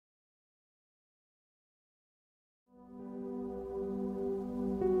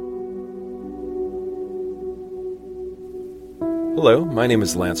Hello, my name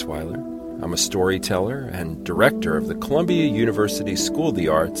is Lance Weiler. I'm a storyteller and director of the Columbia University School of the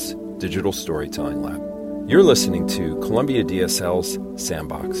Arts Digital Storytelling Lab. You're listening to Columbia DSL's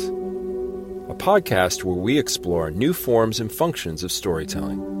Sandbox, a podcast where we explore new forms and functions of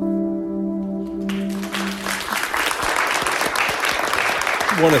storytelling.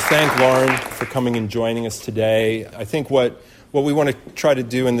 I want to thank Lauren for coming and joining us today. I think what we want to try to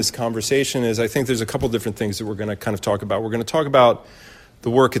do in this conversation is I think there's a couple different things that we're going to kind of talk about. We're going to talk about the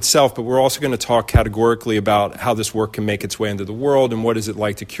work itself, but we're also going to talk categorically about how this work can make its way into the world and what is it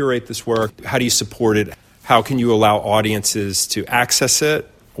like to curate this work. How do you support it? How can you allow audiences to access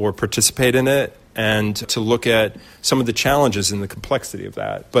it or participate in it? And to look at some of the challenges and the complexity of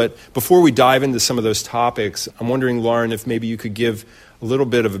that. But before we dive into some of those topics, I'm wondering, Lauren, if maybe you could give a little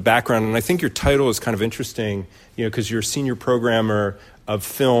bit of a background. And I think your title is kind of interesting, because you're a senior programmer of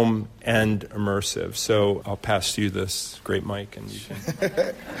film and immersive. So I'll pass you this great mic. And you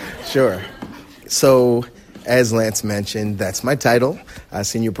can... Sure. So as Lance mentioned, that's my title,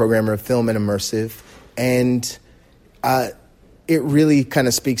 senior programmer of film and immersive. And it really kind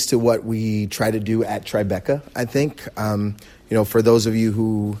of speaks to what we try to do at Tribeca, I think. For those of you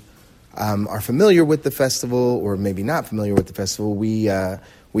who are familiar with the festival or maybe not familiar with the festival,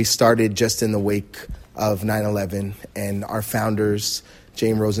 we started just in the wake of 9/11, and our founders,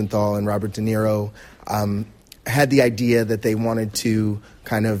 James Rosenthal and Robert De Niro, had the idea that they wanted to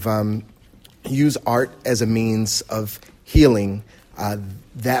kind of use art as a means of healing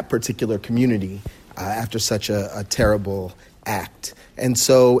that particular community after such a terrible act. And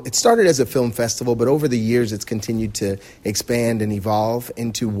so it started as a film festival, but over the years it's continued to expand and evolve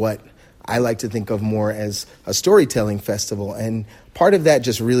into what I like to think of more as a storytelling festival. And part of that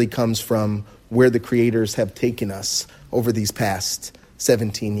just really comes from where the creators have taken us over these past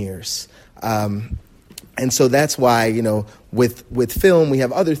 17 years. And so that's why, with film, we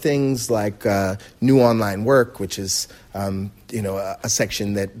have other things like New Online Work, which is, a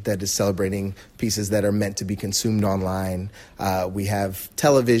section that is celebrating pieces that are meant to be consumed online. We have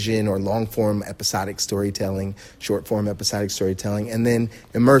television or long-form episodic storytelling, short-form episodic storytelling, and then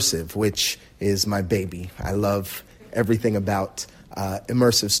immersive, which is my baby. I love everything about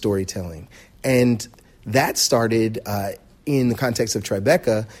immersive storytelling. And that started in the context of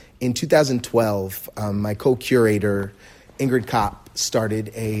Tribeca. In 2012, my co-curator, Ingrid Kopp,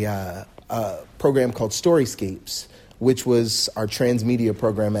 started a program called Storyscapes, which was our transmedia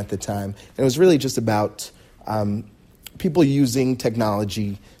program at the time. And it was really just about people using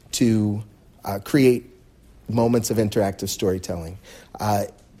technology to create moments of interactive storytelling.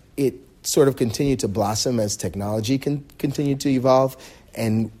 It sort of continued to blossom as technology continued to evolve,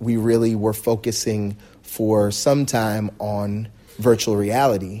 and we really were focusing for some time on virtual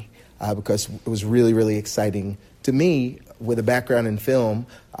reality because it was really, really exciting to me with a background in film,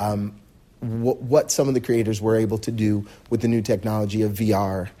 what some of the creators were able to do with the new technology of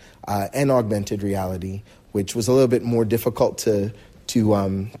VR and augmented reality, which was a little bit more difficult to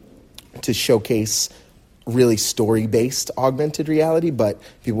showcase really story-based augmented reality, but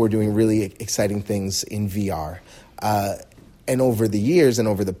people were doing really exciting things in VR. And over the years and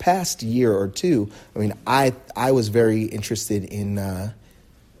over the past year or two, I was very interested in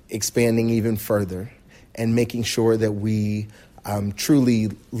expanding even further and making sure that we truly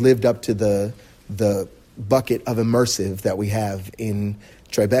lived up to the bucket of immersive that we have in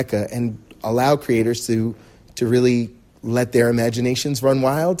Tribeca and allow creators to really let their imaginations run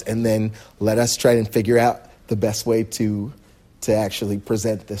wild and then let us try and figure out the best way to actually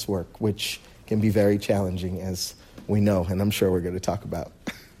present this work, which can be very challenging, as we know, and I'm sure we're going to talk about.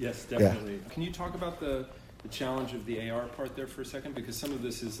 Yes, definitely. Yeah. Can you talk about the challenge of the AR part there for a second? Because some of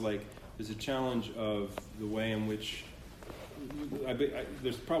this is there's a challenge of the way in which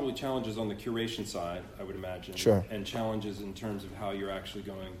there's probably challenges on the curation side, I would imagine. Sure. And challenges in terms of how you're actually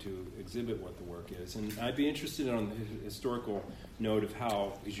going to exhibit what the work is. And I'd be interested on the historical note of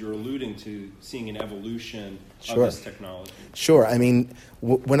how, as you're alluding to, seeing an evolution of this technology. Sure.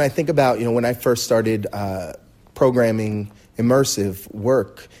 When I think about, when I first started programming immersive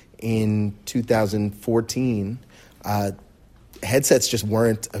work in 2014, headsets just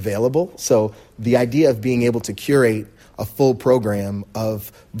weren't available. So the idea of being able to curate a full program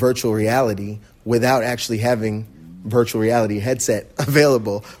of virtual reality without actually having virtual reality headset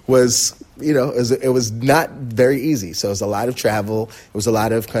available was, it was not very easy. So it was a lot of travel. It was a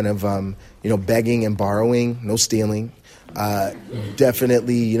lot of kind of, begging and borrowing, no stealing.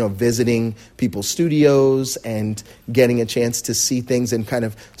 Definitely, visiting people's studios and getting a chance to see things and kind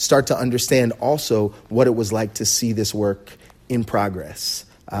of start to understand also what it was like to see this work in progress.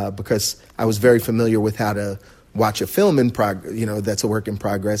 Because I was very familiar with how to watch a film that's a work in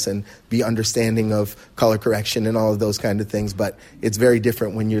progress and be understanding of color correction and all of those kind of things. But it's very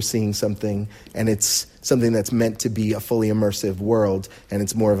different when you're seeing something and it's something that's meant to be a fully immersive world and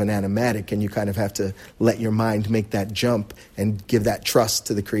it's more of an animatic, and you kind of have to let your mind make that jump and give that trust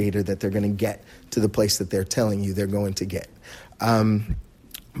to the creator that they're going to get to the place that they're telling you they're going to get.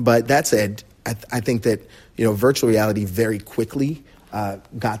 But that said, I think that, virtual reality very quickly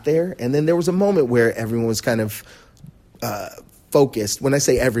got there. And then there was a moment where everyone was kind of focused. When I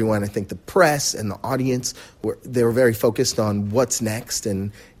say everyone, I think the press and the audience, they were very focused on what's next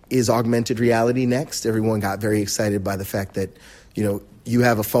and is augmented reality next. Everyone got very excited by the fact that, you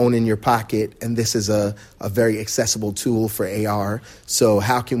have a phone in your pocket and this is a very accessible tool for AR. So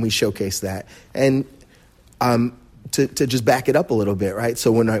how can we showcase that? And to just back it up a little bit, right?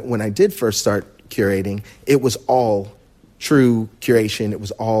 So when I did first start curating, it was all true curation. It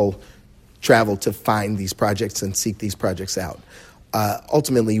was all travel to find these projects and seek these projects out.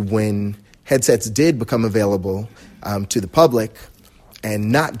 Ultimately, when headsets did become available to the public,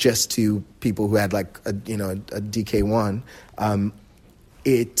 and not just to people who had like a DK1,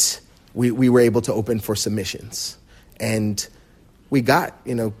 we were able to open for submissions, and we got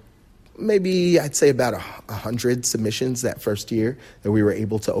maybe I'd say about 100 submissions that first year that we were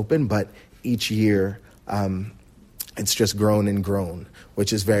able to open, but each year it's just grown and grown,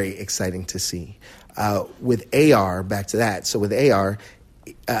 which is very exciting to see. With AR, back to that, so with AR,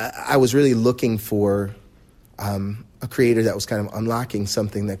 I was really looking for a creator that was kind of unlocking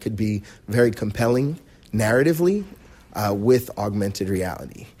something that could be very compelling narratively with augmented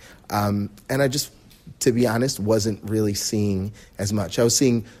reality. And I just, to be honest, wasn't really seeing as much. I was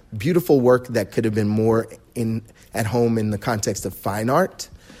seeing beautiful work that could have been more at home in the context of fine art,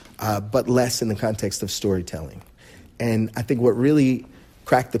 but less in the context of storytelling. And I think what really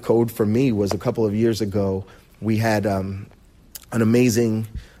cracked the code for me was a couple of years ago, we had an amazing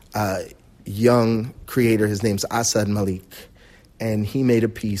young creator. His name's Asad Malik, and he made a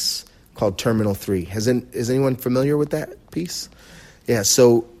piece called Terminal 3. Is anyone familiar with that piece? Yeah,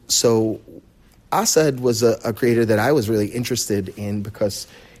 so Asad was a creator that I was really interested in because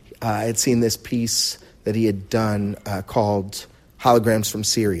I had seen this piece that he had done called Holograms from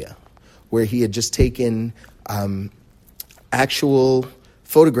Syria, where he had just taken actual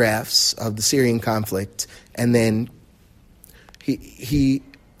photographs of the Syrian conflict, and then he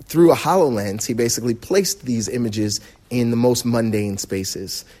through a HoloLens, he basically placed these images in the most mundane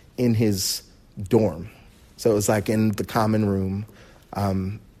spaces in his dorm. So it was like in the common room,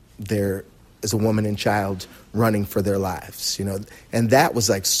 there is a woman and child running for their lives, and that was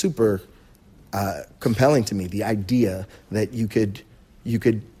like super compelling to me. The idea that you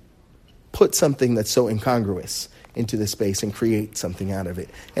could put something that's so incongruous into the space and create something out of it,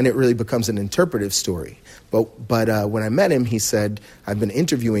 and it really becomes an interpretive story. But when I met him, he said, I've been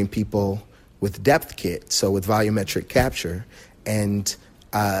interviewing people with depth kit, so with volumetric capture, and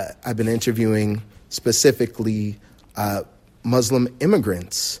I've been interviewing specifically Muslim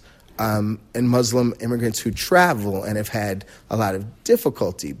immigrants and Muslim immigrants who travel and have had a lot of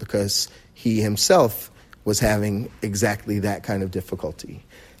difficulty because he himself was having exactly that kind of difficulty.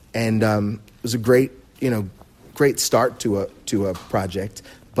 And it was a great start to a project,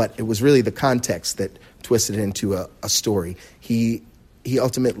 but it was really the context that twisted it into a story. He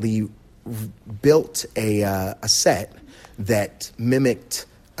ultimately built a set that mimicked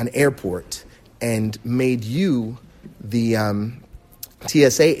an airport and made you the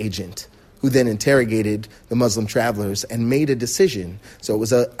TSA agent who then interrogated the Muslim travelers and made a decision. So it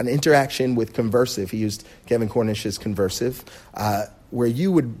was an interaction with Conversive. He used Kevin Cornish's Conversive, where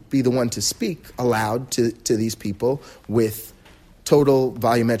you would be the one to speak aloud to these people with total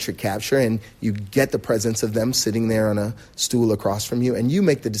volumetric capture, and you get the presence of them sitting there on a stool across from you, and you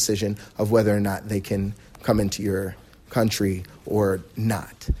make the decision of whether or not they can come into your country or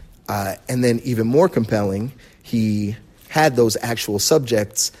not. And then even more compelling, he had those actual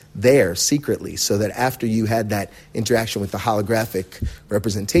subjects there secretly, so that after you had that interaction with the holographic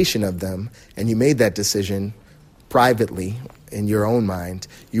representation of them, and you made that decision privately in your own mind,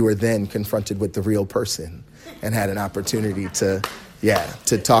 you were then confronted with the real person and had an opportunity to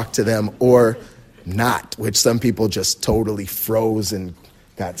talk to them or not, which some people just totally froze and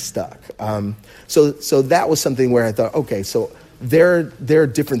got stuck. So that was something where I thought, okay, so there are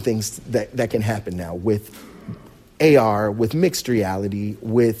different things that can happen now with AR, with mixed reality,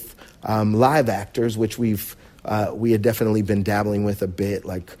 with live actors, which we had definitely been dabbling with a bit,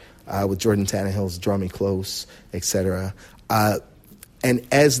 like with Jordan Tannehill's Draw Me Close, etc. And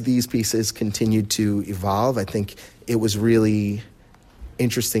as these pieces continued to evolve, I think it was really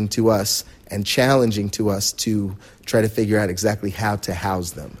interesting to us and challenging to us to try to figure out exactly how to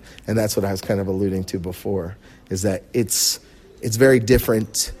house them. And that's what I was kind of alluding to before, is that it's very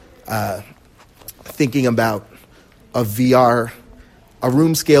different thinking about a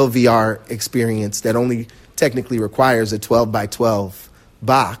room scale VR experience that only technically requires a 12 by 12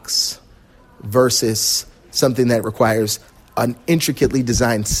 box versus something that requires an intricately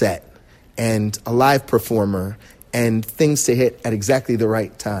designed set and a live performer and things to hit at exactly the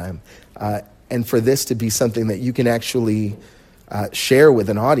right time. And for this to be something that you can actually share with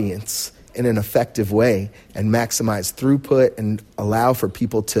an audience in an effective way and maximize throughput and allow for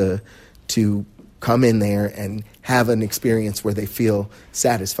people to come in there and have an experience where they feel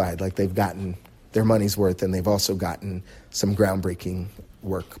satisfied, like they've gotten their money's worth and they've also gotten some groundbreaking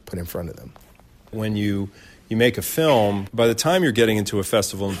work put in front of them. When you make a film, by the time you're getting into a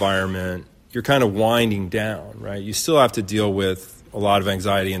festival environment, you're kind of winding down, right? You still have to deal with a lot of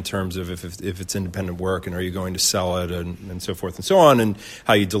anxiety in terms of if it's independent work and are you going to sell it and so forth and so on, and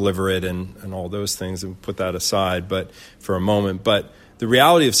how you deliver it and all those things, and put that aside but for a moment. But the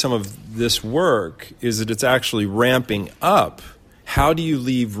reality of some of this work is that it's actually ramping up. How do you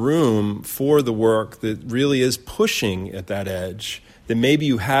leave room for the work that really is pushing at that edge that maybe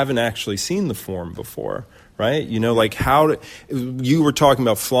you haven't actually seen the form before? Right? You know, like you were talking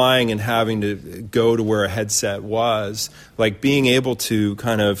about flying and having to go to where a headset was, like being able to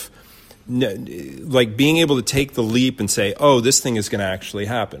being able to take the leap and say, oh, this thing is going to actually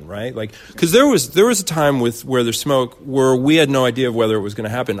happen, right? Like, because there was a time with Where There's Smoke where we had no idea of whether it was going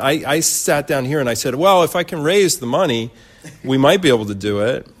to happen. I sat down here and I said, well, if I can raise the money, we might be able to do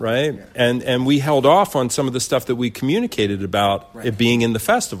it, right? Yeah. And we held off on some of the stuff that we communicated about it being in the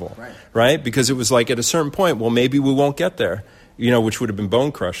festival, right? Because it was like at a certain point, well, maybe we won't get there, which would have been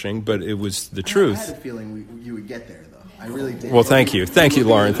bone crushing, but it was the truth. I had a feeling you would get there, though. I really did. Well, thank you,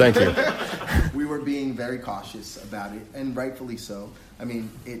 Lauren. Thank you. We were being very cautious about it, and rightfully so. I mean,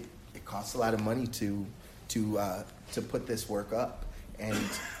 it costs a lot of money to put this work up, and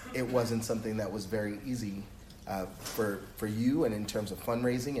it wasn't something that was very easy. For you, and in terms of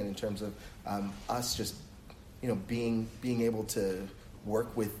fundraising, and in terms of us just being able to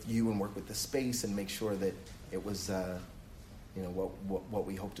work with you and work with the space and make sure that it was what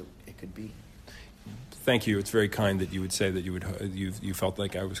we hoped it could be. Thank you. It's very kind that you would say that you felt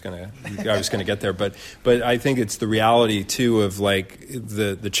like I was gonna get there, but I think it's the reality too of like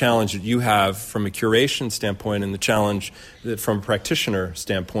the challenge that you have from a curation standpoint and the challenge that from a practitioner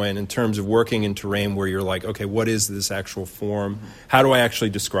standpoint in terms of working in terrain where you're like, okay, what is this actual form? How do I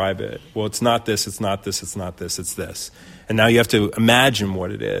actually describe it? Well, it's not this, it's not this, it's not this, it's this. And now you have to imagine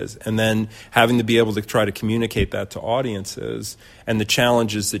what it is, and then having to be able to try to communicate that to audiences and the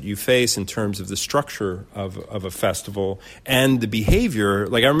challenges that you face in terms of the structure of a festival and the behavior.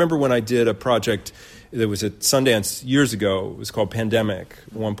 Like I remember when I did a project that was at Sundance years ago. It was called Pandemic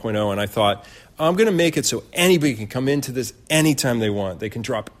 1.0, and I thought, I'm going to make it so anybody can come into this anytime they want. They can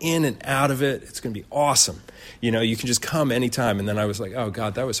drop in and out of it. It's going to be awesome. You can just come anytime. And then I was like, oh,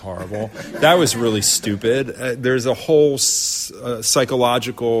 God, that was horrible. That was really stupid. There's a whole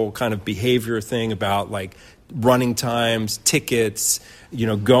psychological kind of behavior thing about like running times, tickets,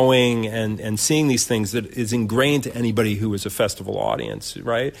 going and seeing these things that is ingrained to anybody who is a festival audience,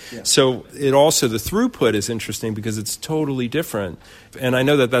 right? Yeah. So it also, the throughput is interesting because it's totally different. And I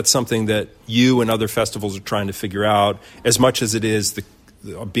know that that's something that you and other festivals are trying to figure out as much as it is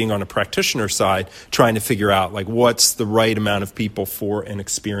being on a practitioner side, trying to figure out like what's the right amount of people for an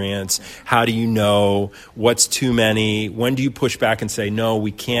experience. How do you know what's too many? When do you push back and say, no,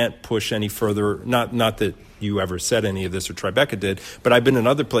 we can't push any further? Not that you ever said any of this or Tribeca did, but I've been in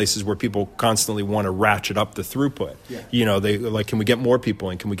other places where people constantly want to ratchet up the throughput. Yeah. They like, can we get more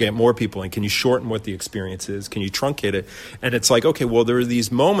people in? Can we get more people in? Can you shorten what the experience is? Can you truncate it? And it's like, okay, well, there are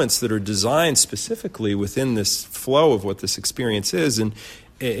these moments that are designed specifically within this flow of what this experience is. And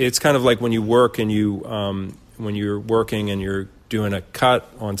it's kind of like when you work and when you're working and you're doing a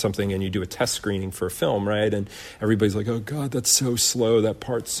cut on something and you do a test screening for a film, right? And everybody's like, oh, God, that's so slow. That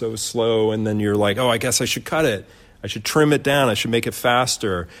part's so slow. And then you're like, oh, I guess I should cut it. I should trim it down. I should make it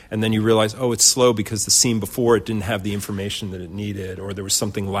faster. And then you realize, oh, it's slow because the scene before it didn't have the information that it needed, or there was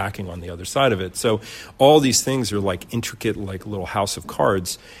something lacking on the other side of it. So all these things are like intricate, like little house of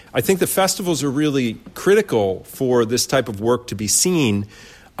cards. I think the festivals are really critical for this type of work to be seen,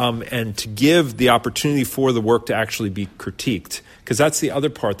 and to give the opportunity for the work to actually be critiqued. Because that's the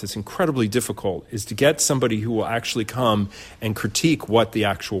other part that's incredibly difficult, is to get somebody who will actually come and critique what the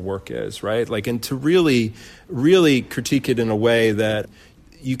actual work is, right? Like, and to really, really critique it in a way that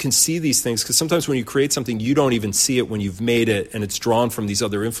you can see these things, because sometimes when you create something, you don't even see it when you've made it, and it's drawn from these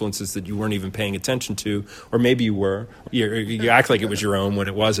other influences that you weren't even paying attention to, or maybe you were. You act like it was your own when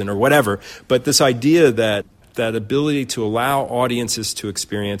it wasn't, or whatever. But this idea that ability to allow audiences to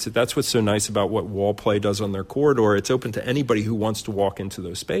experience it, that's what's so nice about what Wall Play does on their corridor. It's open to anybody who wants to walk into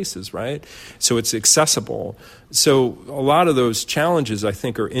those spaces, right? So it's accessible. So a lot of those challenges, I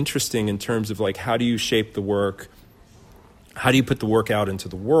think, are interesting in terms of like, how do you shape the work? How do you put the work out into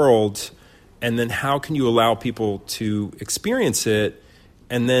the world? And then how can you allow people to experience it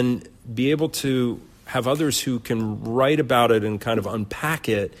and then be able to have others who can write about it and kind of unpack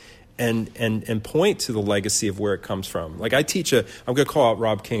it and point to the legacy of where it comes from. Like I'm going to call out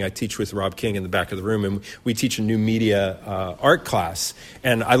Rob King. I teach with Rob King in the back of the room, and we teach a new media art class.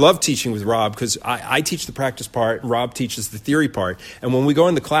 And I love teaching with Rob because I teach the practice part, and Rob teaches the theory part. And when we go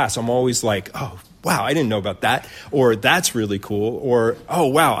into class, I'm always like, oh, wow, I didn't know about that, or that's really cool, or, oh,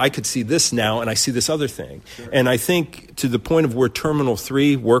 wow, I could see this now, and I see this other thing. Sure. And I think to the point of where Terminal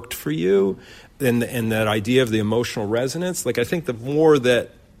 3 worked for you, and that idea of the emotional resonance, like I think the more that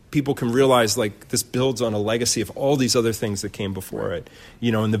people can realize like this builds on a legacy of all these other things that came before it,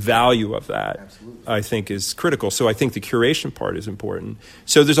 and the value of that, absolutely, I think is critical. So I think the curation part is important.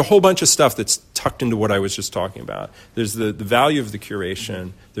 So there's a whole bunch of stuff that's tucked into what I was just talking about. There's the value of the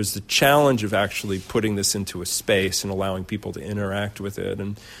curation. There's the challenge of actually putting this into a space and allowing people to interact with it,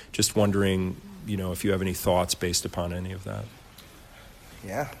 and just wondering, if you have any thoughts based upon any of that.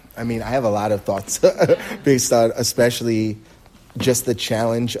 Yeah, I mean, I have a lot of thoughts based on especially just the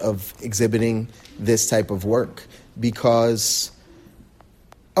challenge of exhibiting this type of work, because,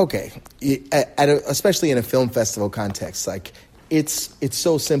 especially in a film festival context, like it's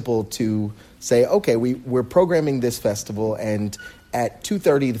so simple to say, okay, we're programming this festival, and at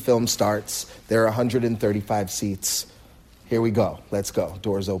 2:30 the film starts. There are 135 seats. Here we go. Let's go.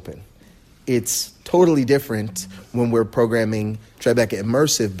 Doors open. It's totally different when we're programming Tribeca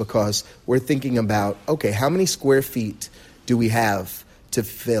Immersive, because we're thinking about, okay, how many square feet do we have to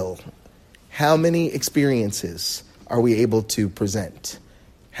fill? How many experiences are we able to present?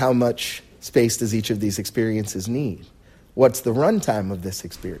 How much space does each of these experiences need? What's the runtime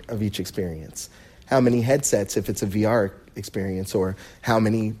of each experience? How many headsets if it's a VR experience, or how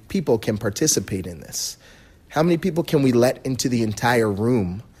many people can participate in this? How many people can we let into the entire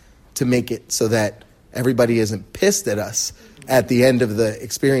room to make it so that everybody isn't pissed at us at the end of the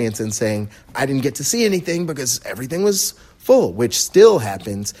experience and saying, I didn't get to see anything because everything was full, which still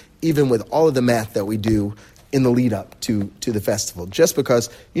happens even with all of the math that we do in the lead up to the festival, just because,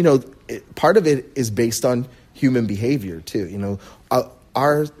 part of it is based on human behavior too.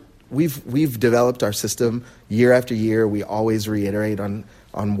 We've developed our system year after year. We always reiterate on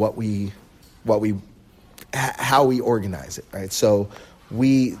how we organize it, right? So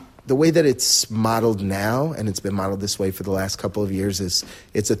the way that it's modeled now, and it's been modeled this way for the last couple of years, is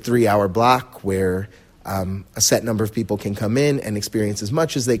it's a 3-hour block where a set number of people can come in and experience as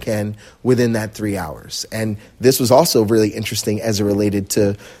much as they can within that 3 hours. And this was also really interesting as it related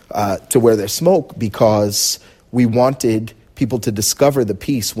to Where There's Smoke, because we wanted people to discover the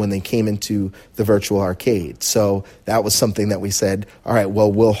piece when they came into the virtual arcade. So that was something that we said, all right,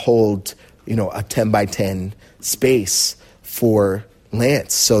 well, we'll hold, a 10 by 10 space for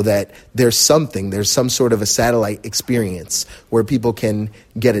Lance, so that there's some sort of a satellite experience where people can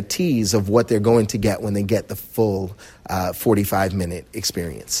get a tease of what they're going to get when they get the full 45-minute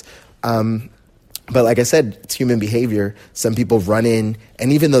experience. But like I said, it's human behavior. Some people run in,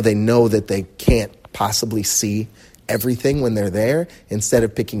 and even though they know that they can't possibly see everything when they're there, instead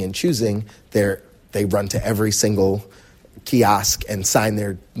of picking and choosing, they run to every single kiosk and sign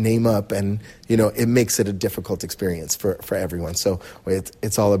their name up, and it makes it a difficult experience for everyone. So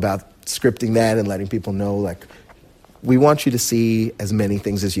it's all about scripting that and letting people know, like, we want you to see as many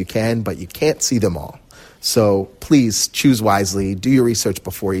things as you can, but you can't see them all. So please choose wisely, do your research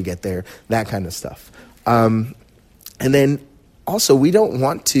before you get there, that kind of stuff. And then also, we don't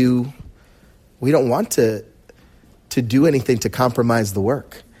want to do anything to compromise the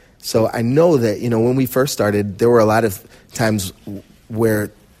work. So I know that, when we first started, there were a lot of times where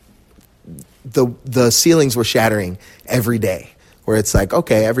the ceilings were shattering every day, where it's like,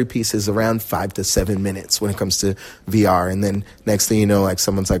 okay, every piece is around 5 to 7 minutes when it comes to VR. And then next thing you know, like,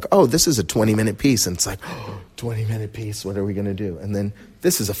 someone's like, oh, this is a 20-minute piece. And it's like, oh, 20-minute piece, what are we going to do? And then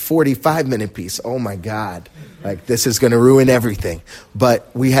this is a 45-minute piece. Oh, my God. Like, this is going to ruin everything. But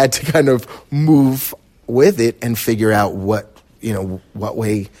we had to kind of move with it and figure out what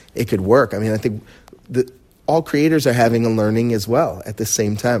way it could work. I mean, I think all creators are having a learning as well at the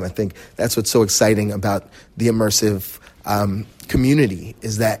same time. I think that's what's so exciting about the immersive community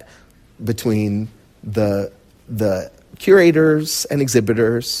is that between the curators and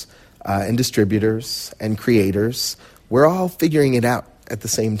exhibitors and distributors and creators, we're all figuring it out at the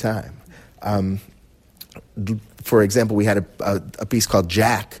same time. For example, we had a piece called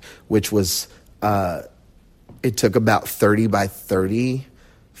Jack, which was, it took about 30 by 30,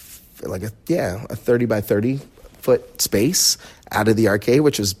 a 30 by 30 foot space out of the arcade,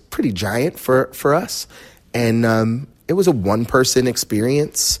 which was pretty giant for us. And it was a one-person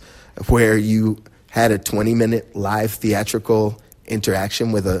experience where you had a 20-minute live theatrical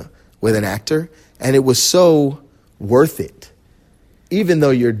interaction with an actor, and it was so worth it. Even though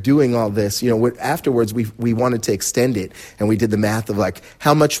you're doing all this, afterwards we wanted to extend it, and we did the math of like,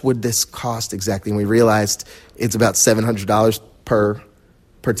 how much would this cost exactly? And we realized it's about $700 per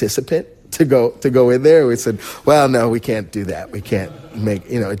participant to go in there. We said, well, no, we can't do that. We can't make,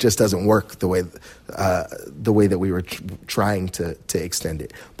 it just doesn't work the way that we were trying to extend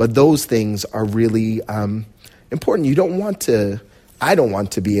it. But those things are really important. I don't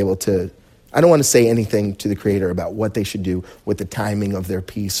want to say anything to the creator about what they should do with the timing of their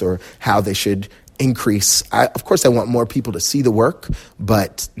piece or how they should increase. Of course, I want more people to see the work,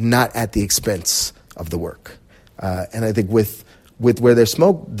 but not at the expense of the work. And I think with Where There's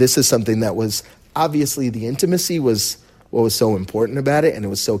Smoke, this is something that was obviously the intimacy was what was so important about it, and it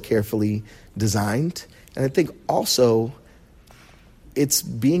was so carefully designed. And I think also it's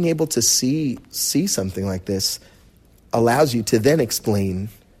being able to see something like this allows you to then explain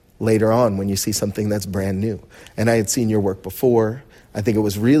later on when you see something that's brand new. And I had seen your work before. I think it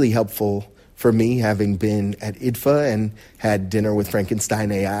was really helpful for me, having been at IDFA and had dinner with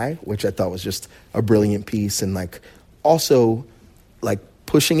Frankenstein AI, which I thought was just a brilliant piece, and also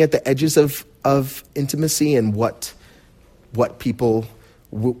pushing at the edges of intimacy and what people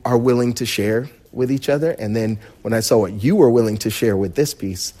are willing to share with each other. And then when I saw what you were willing to share with this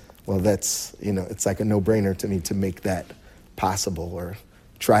piece, well, that's, it's like a no-brainer to me to make that possible or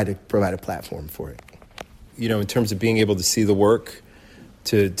try to provide a platform for it. In terms of being able to see the work,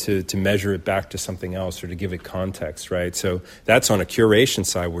 to measure it back to something else or to give it context, right? So that's on a curation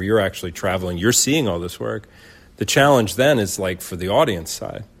side where you're actually traveling, you're seeing all this work. The challenge then is for the audience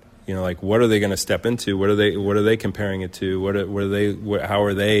side, what are they going to step into? What are they comparing it to? How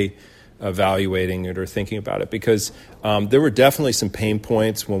are they evaluating it or thinking about it? Because there were definitely some pain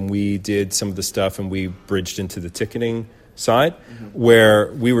points when we did some of the stuff and we bridged into the ticketing side,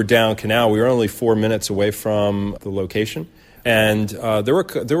 where we were down Canal. We were only 4 minutes away from the location, and there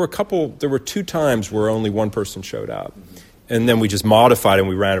were 2 times where only one person showed up, and then we just modified it and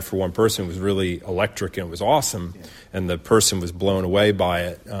we ran it for one person. It was really electric and it was awesome, and the person was blown away by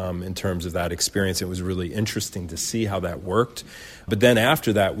it in terms of that experience. It was really interesting to see how that worked. But then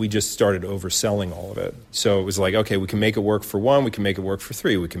after that, we just started overselling all of it. So it was like, okay, we can make it work for 1, we can make it work for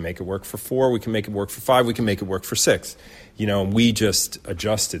 3, we can make it work for 4, we can make it work for 5, we can make it work for 6. And we just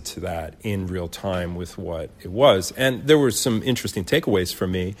adjusted to that in real time with what it was. And there were some interesting takeaways for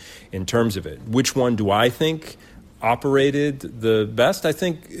me in terms of it. Which one do I think operated the best? I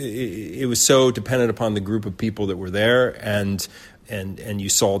think it was so dependent upon the group of people that were there, and you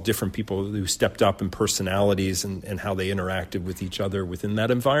saw different people who stepped up in personalities and how they interacted with each other within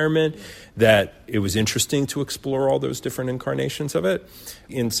that environment, that it was interesting to explore all those different incarnations of it.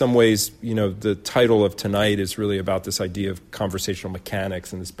 In some ways, the title of tonight is really about this idea of conversational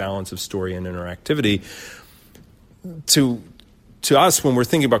mechanics and this balance of story and interactivity. To us, when we're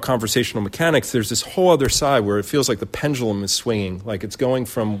thinking about conversational mechanics, there's this whole other side where it feels like the pendulum is swinging, like it's going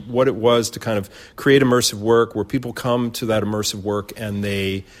from what it was to kind of create immersive work, where people come to that immersive work and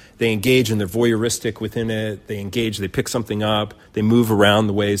they engage and they're voyeuristic within it. They engage, they pick something up, they move around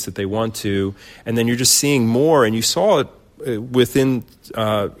the ways that they want to, and then you're just seeing more. And you saw it within,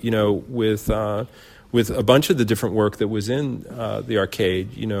 with a bunch of the different work that was in the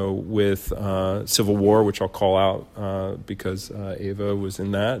arcade, with Civil War, which I'll call out because Ava was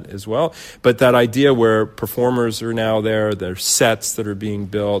in that as well. But that idea where performers are now there, there's sets that are being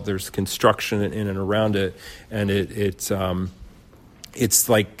built, there's construction in and around it, and it's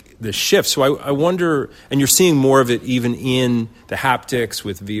like the shift. So I wonder, and you're seeing more of it even in the haptics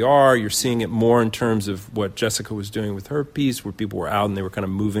with VR. You're seeing it more in terms of what Jessica was doing with her piece, where people were out and they were kind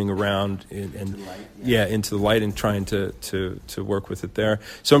of moving around into the light and trying to work with it there.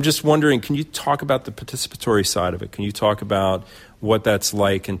 So I'm just wondering, can you talk about the participatory side of it? Can you talk about what that's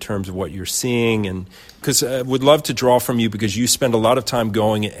like in terms of what you're seeing? And because I would love to draw from you, because you spend a lot of time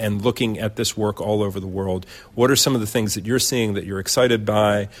going and looking at this work all over the world. What are some of the things that you're seeing that you're excited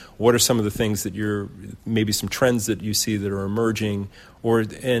by? What are some of the things that maybe some trends that you see that are emerging,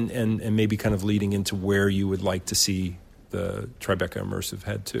 and maybe kind of leading into where you would like to see the Tribeca Immersive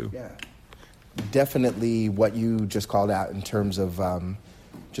had too. Yeah, definitely what you just called out in terms of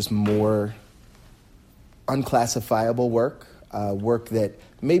just more unclassifiable work, work that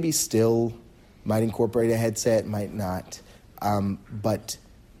maybe still might incorporate a headset, might not, but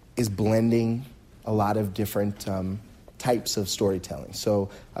is blending a lot of different types of storytelling. So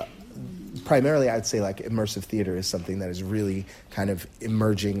primarily I'd say like immersive theater is something that is really kind of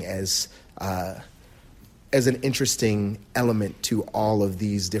emerging as an interesting element to all of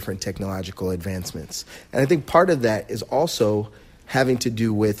these different technological advancements. And I think part of that is also having to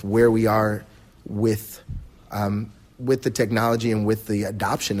do with where we are with the technology and with the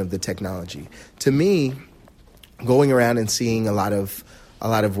adoption of the technology. To me, going around and seeing a lot of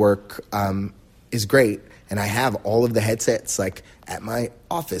work is great, and I have all of the headsets like at my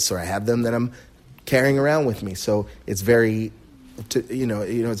office, or I have them that I'm carrying around with me. So it's very,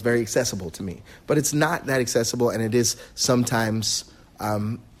 it's very accessible to me. But it's not that accessible, and it is sometimes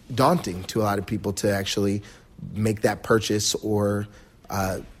daunting to a lot of people to actually make that purchase or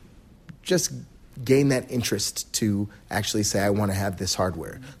just gain that interest to actually say, I want to have this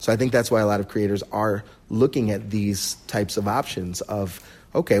hardware. So I think that's why a lot of creators are looking at these types of options of,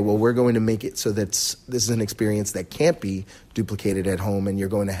 okay, well, we're going to make it so that this is an experience that can't be duplicated at home, and you're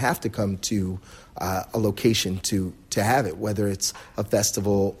going to have to come to a location to have it, whether it's a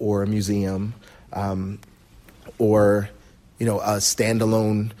festival or a museum or, a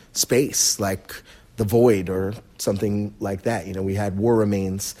standalone space like the Void or something like that. We had War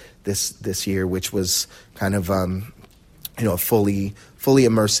Remains this year, which was kind of a fully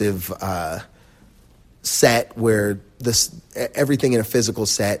immersive set where everything in a physical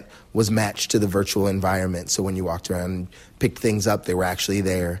set was matched to the virtual environment. So when you walked around and picked things up, they were actually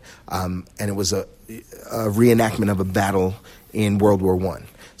there, and it was a reenactment of a battle in World War I.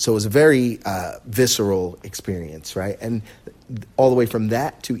 So it was a very visceral experience, right? And all the way from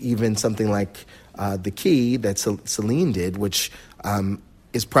that to even something like The Key that Celine did, which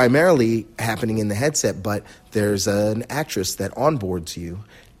is primarily happening in the headset, but there's an actress that onboards you,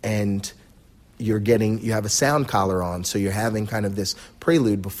 and you have a sound collar on, so you're having kind of this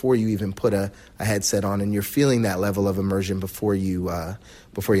prelude before you even put a headset on, and you're feeling that level of immersion before you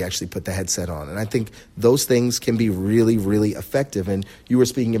actually put the headset on. And I think those things can be really, really effective. And you were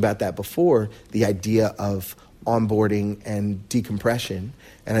speaking about that before, the idea of onboarding and decompression.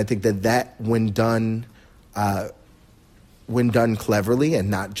 And I think that when done cleverly and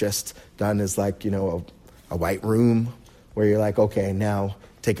not just done as like, a white room where you're like, okay, now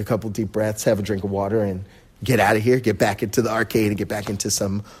take a couple deep breaths, have a drink of water, and get out of here, get back into the arcade and get back into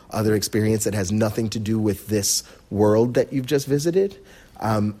some other experience that has nothing to do with this world that you've just visited.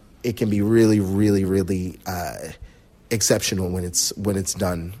 It can be really, really, really exceptional when it's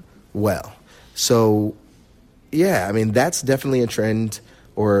done well. So, yeah, I mean, that's definitely a trend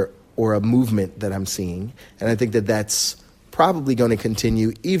or a movement that I'm seeing, and I think that that's probably going to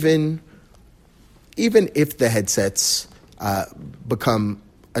continue even if the headsets become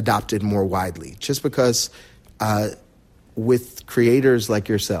adopted more widely, just because with creators like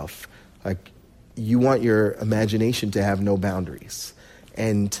yourself, like, you want your imagination to have no boundaries,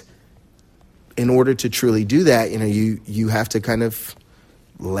 and in order to truly do that, you have to kind of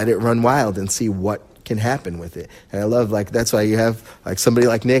let it run wild and see what can happen with it. And I love, like, that's why you have like somebody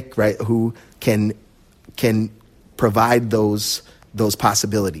like Nick, right, who can provide those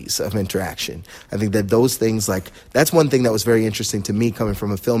possibilities of interaction. I think that those things, like, that's one thing that was very interesting to me coming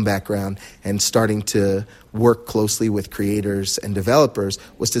from a film background and starting to work closely with creators and developers,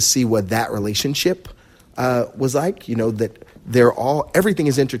 was to see what that relationship was like. That everything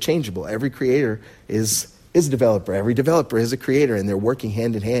is interchangeable. Every creator is a developer. Every developer is a creator, and they're working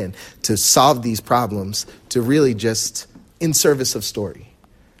hand in hand to solve these problems, to really just in service of story.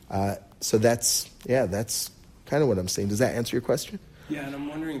 So that's kind of what I'm saying. Does that answer your question? Yeah, and I'm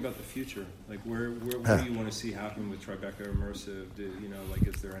wondering about the future. Like, where do you want to see happen with Tribeca Immersive?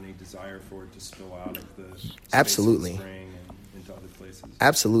 Is there any desire for it to spill out of the space Absolutely. And Spring and into other places?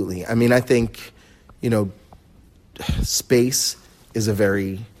 Absolutely. I mean, I think, space is a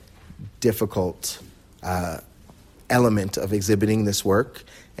very difficult element of exhibiting this work,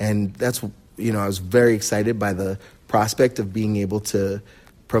 and that's, I was very excited by the prospect of being able to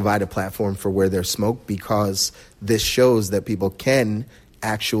provide a platform for Where There's Smoke, because this shows that people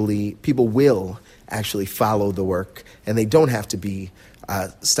will actually follow the work, and they don't have to be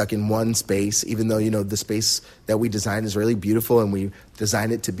stuck in one space, even though, the space that we designed is really beautiful, and we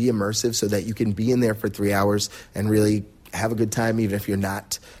designed it to be immersive so that you can be in there for 3 hours and really have a good time, even if you're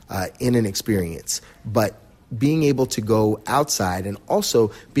not in an experience. But being able to go outside and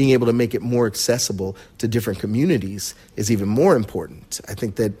also being able to make it more accessible to different communities is even more important. I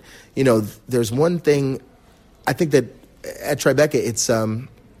think that, there's one thing, I think that at Tribeca,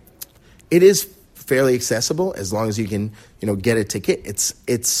 it is fairly accessible as long as you can, get a ticket. It's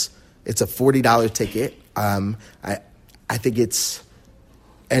a $40 ticket. I think it's,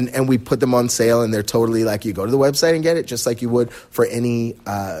 and we put them on sale, and they're totally like, you go to the website and get it just like you would for any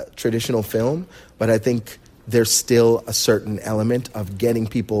traditional film. But I think there's still a certain element of getting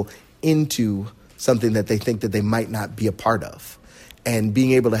people into something that they think that they might not be a part of. And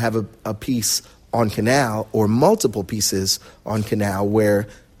being able to have a piece on Canal or multiple pieces on Canal where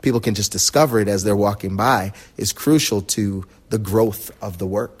people can just discover it as they're walking by is crucial to the growth of the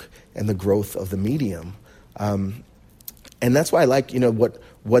work and the growth of the medium. And that's why I like,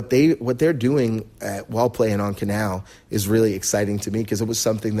 what they're doing while playing on Canal is really exciting to me, because it was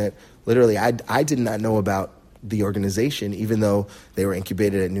something that literally I did not know about the organization, even though they were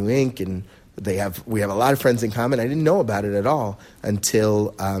incubated at New Ink and we have a lot of friends in common. I didn't know about it at all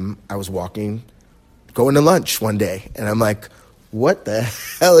until I was going to lunch one day, and I'm like, what the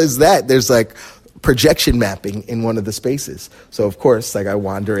hell is that? There's like projection mapping in one of the spaces. So of course, like I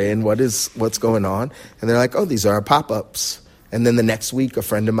wander in, what's going on? And they're like, oh, these are our pop-ups. And then the next week, a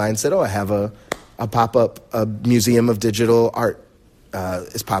friend of mine said, oh, I have a pop-up, a museum of digital art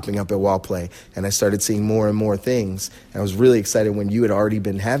is popping up at Wallplay. And I started seeing more and more things. And I was really excited when you had already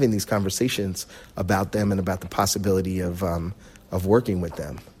been having these conversations about them and about the possibility of working with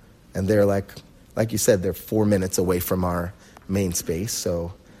them. And they're like you said, they're 4 minutes away from our main space.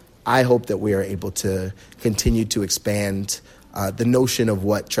 So I hope that we are able to continue to expand the notion of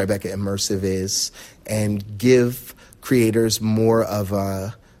what Tribeca Immersive is and give creators more of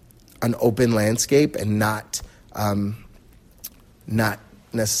an open landscape and not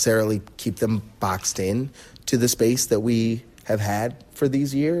necessarily keep them boxed in to the space that we have had for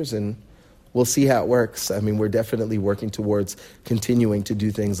these years. And we'll see how it works. I mean, we're definitely working towards continuing to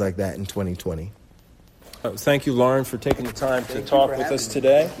do things like that in 2020. Thank you, Lauren, for taking the time to talk with us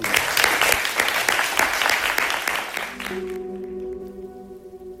today.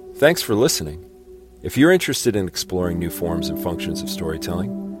 Thanks for listening. If you're interested in exploring new forms and functions of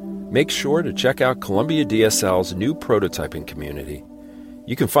storytelling, make sure to check out Columbia DSL's new prototyping community.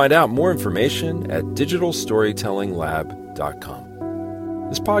 You can find out more information at digitalstorytellinglab.com.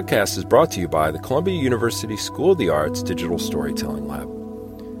 This podcast is brought to you by the Columbia University School of the Arts Digital Storytelling Lab.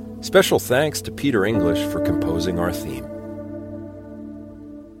 Special thanks to Peter English for composing our theme.